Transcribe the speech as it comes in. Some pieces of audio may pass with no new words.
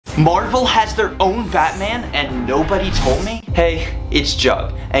Marvel has their own Batman and nobody told me? Hey, it's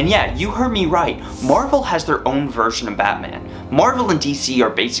Jug. And yeah, you heard me right. Marvel has their own version of Batman. Marvel and DC are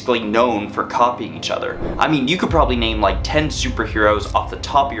basically known for copying each other. I mean, you could probably name like 10 superheroes off the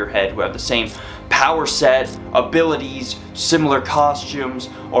top of your head who have the same power set, abilities, similar costumes,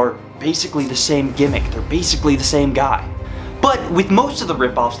 or basically the same gimmick. They're basically the same guy. But with most of the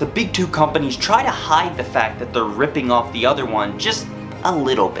ripoffs, the big two companies try to hide the fact that they're ripping off the other one just a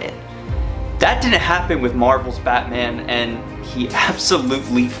little bit. That didn't happen with Marvel's Batman, and he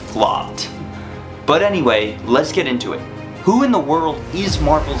absolutely flopped. But anyway, let's get into it. Who in the world is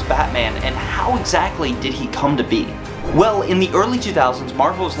Marvel's Batman, and how exactly did he come to be? Well, in the early 2000s,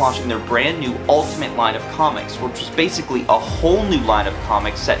 Marvel was launching their brand new Ultimate line of comics, which was basically a whole new line of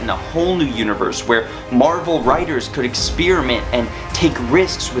comics set in a whole new universe where Marvel writers could experiment and take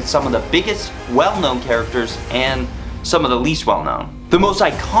risks with some of the biggest well-known characters and some of the least well-known. The most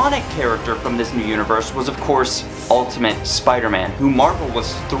iconic character from this new universe was, of course, Ultimate Spider-Man, who Marvel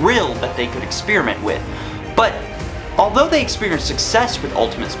was thrilled that they could experiment with. But although they experienced success with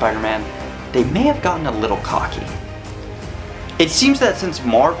Ultimate Spider-Man, they may have gotten a little cocky. It seems that since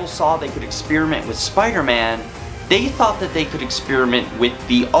Marvel saw they could experiment with Spider-Man, they thought that they could experiment with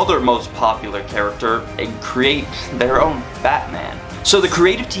the other most popular character and create their own Batman. So the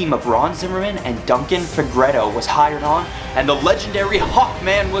creative team of Ron Zimmerman and Duncan Fegredo was hired on, and the legendary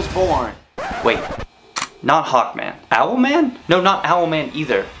Hawkman was born. Wait, not Hawkman. Owlman? No, not Owlman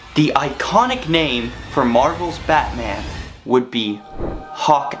either. The iconic name for Marvel's Batman would be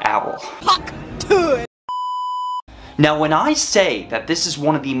Hawk Owl. Hawk to it! Now when I say that this is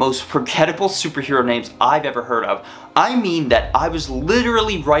one of the most forgettable superhero names I've ever heard of, I mean that I was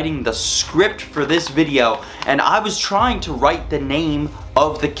literally writing the script for this video and I was trying to write the name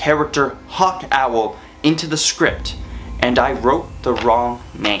of the character Hawk Owl into the script and I wrote the wrong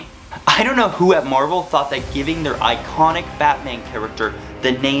name. I don't know who at Marvel thought that giving their iconic Batman character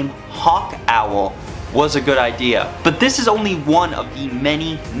the name Hawk Owl was a good idea, but this is only one of the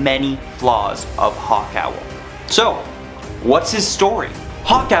many flaws of Hawk Owl. So, what's his story?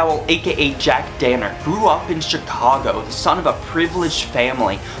 Hawk Owl, aka Jack Danner, grew up in Chicago, the son of a privileged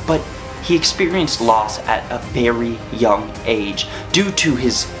family, but he experienced loss at a very young age due to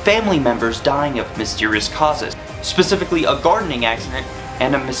his family members dying of mysterious causes, specifically a gardening accident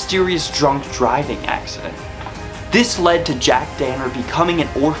and a mysterious drunk driving accident. This led to Jack Danner becoming an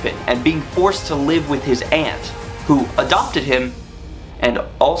orphan and being forced to live with his aunt, who adopted him and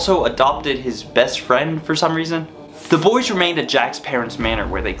also adopted his best friend for some reason. The boys remained at Jack's parents' manor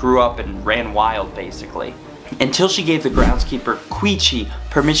where they grew up and ran wild basically, until she gave the groundskeeper Queechy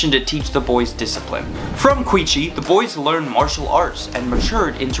permission to teach the boys discipline. From Queechy, the boys learned martial arts and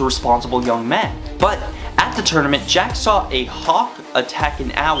matured into responsible young men. But at the tournament, Jack saw a hawk attack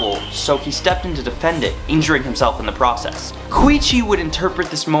an owl, so he stepped in to defend it, injuring himself in the process. Queechy would interpret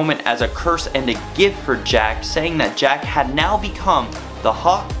this moment as a curse and a gift for Jack, saying that Jack had now become the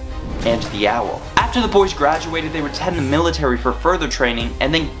hawk and the owl. After the boys graduated, they would attend the military for further training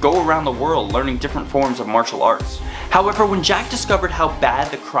and then go around the world learning different forms of martial arts. However, when Jack discovered how bad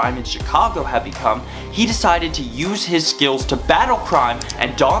the crime in Chicago had become, he decided to use his skills to battle crime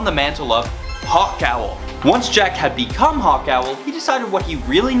and don the mantle of Hawk Owl. Once Jack had become Hawk Owl, he decided what he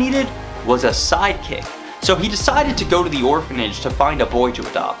really needed was a sidekick. So he decided to go to the orphanage to find a boy to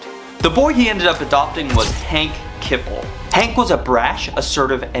adopt. The boy he ended up adopting was Hank Kipple. Hank was a brash,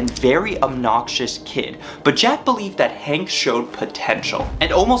 assertive, and very obnoxious kid, but Jack believed that Hank showed potential.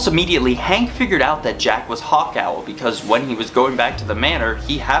 And almost immediately, Hank figured out that Jack was Hawk Owl because when he was going back to the manor,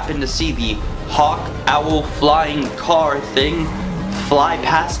 he happened to see the Hawk Owl flying car thing fly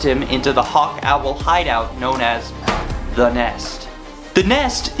past him into the Hawk Owl hideout known as The Nest. The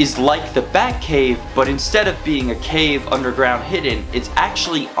Nest is like the Batcave, but instead of being a cave underground hidden, it's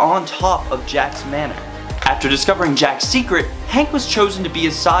actually on top of Jack's manor. After discovering Jack's secret, Hank was chosen to be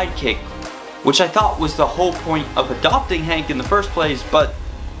his sidekick, which I thought was the whole point of adopting Hank in the first place, but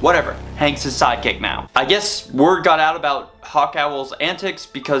whatever, Hank's his sidekick now. I guess word got out about Hawk Owl's antics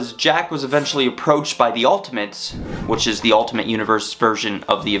because Jack was eventually approached by the Ultimates, which is the Ultimate Universe version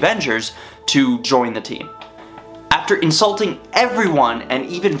of the Avengers, to join the team. After insulting everyone and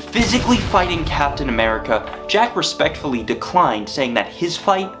even physically fighting Captain America, Jack respectfully declined, saying that his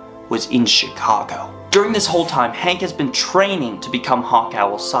fight was in Chicago. During this whole time, Hank has been training to become Hawk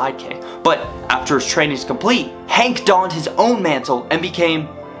Owl's sidekick, but after his training is complete, Hank donned his own mantle and became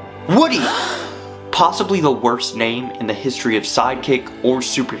Woody! Possibly the worst name in the history of sidekick or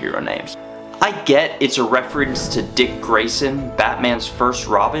superhero names. I get it's a reference to Dick Grayson, Batman's first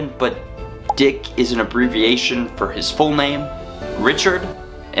Robin, but Dick is an abbreviation for his full name, Richard.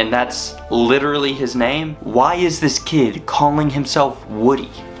 and that's literally his name? Why is this kid calling himself Woody?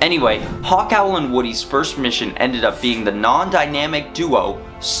 Anyway, Hawkowl and Woody's first mission ended up being the non-dynamic duo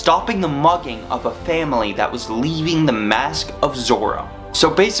stopping the mugging of a family that was leaving the Mask of Zorro. So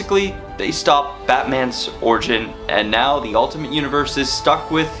basically, they stopped Batman's origin, and now the Ultimate Universe is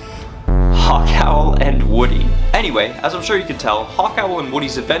stuck with Hawkowl and Woody. Anyway, as I'm sure you can tell, Hawkowl and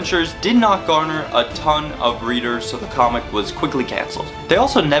Woody's adventures did not garner a ton of readers, so the comic was quickly cancelled. They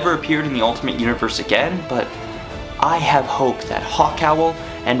also never appeared in the Ultimate Universe again, but I have hope that Hawkowl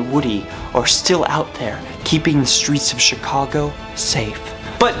and Woody are still out there, keeping the streets of Chicago safe.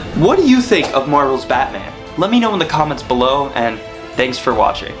 But what do you think of Marvel's Batman? Let me know in the comments below, and thanks for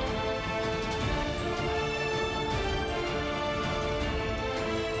watching.